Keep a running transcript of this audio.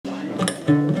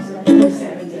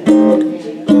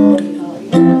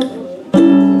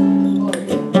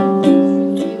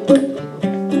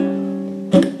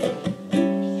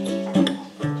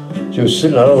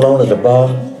sitting all alone at the bar,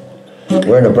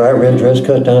 wearing a bright red dress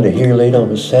cut down to here late on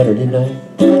a Saturday night.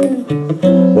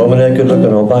 Woman that good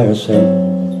looking all by herself.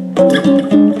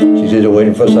 She's either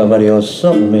waiting for somebody or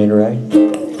something ain't right.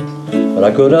 But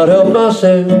I could not help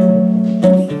myself.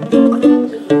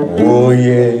 Oh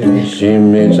yeah, she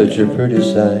made such a pretty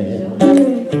sight.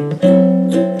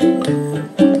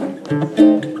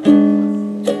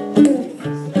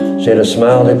 She had a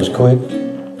smile that was quick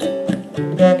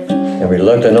and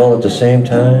reluctant all at the same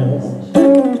time.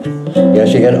 Yeah,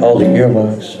 she had all the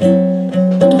earmarks of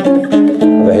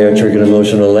a hair-trigger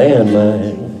emotional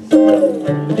landmine.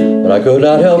 But I could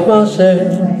not help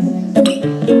myself.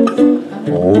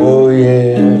 Oh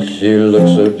yeah, she looked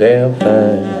so damn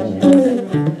fine.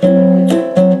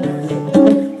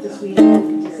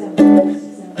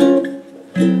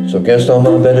 So against all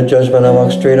my better judgment, I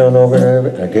walked straight on over to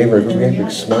her. I gave her a great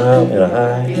big smile and a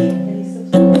hi.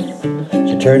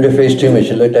 She turned her face to me.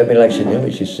 She looked at me like she knew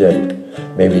me. She said,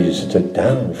 maybe you just sit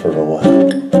down for a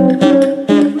while.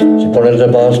 She pointed to the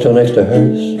bar stool next to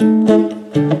hers.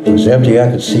 It was empty, I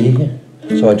could see.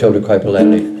 So I told her quite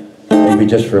politely, maybe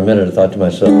just for a minute, I thought to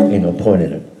myself, ain't no point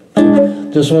in it.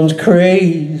 This one's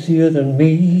crazier than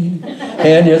me.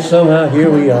 And yet somehow here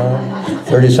we are,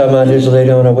 30-some odd years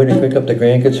later, on our way to pick up the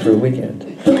grandkids for a weekend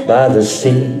by the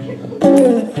sea.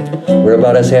 We're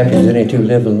about as happy as any two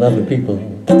living, loving people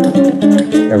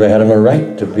ever had a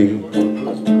right to be.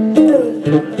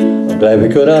 I'm glad we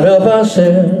could not help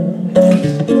ourselves,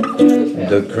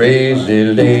 the crazy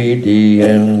lady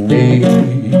and me.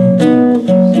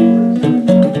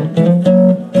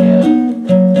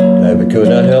 Glad we could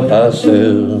not help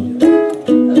ourselves,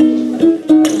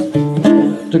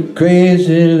 the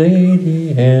crazy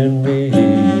lady and me.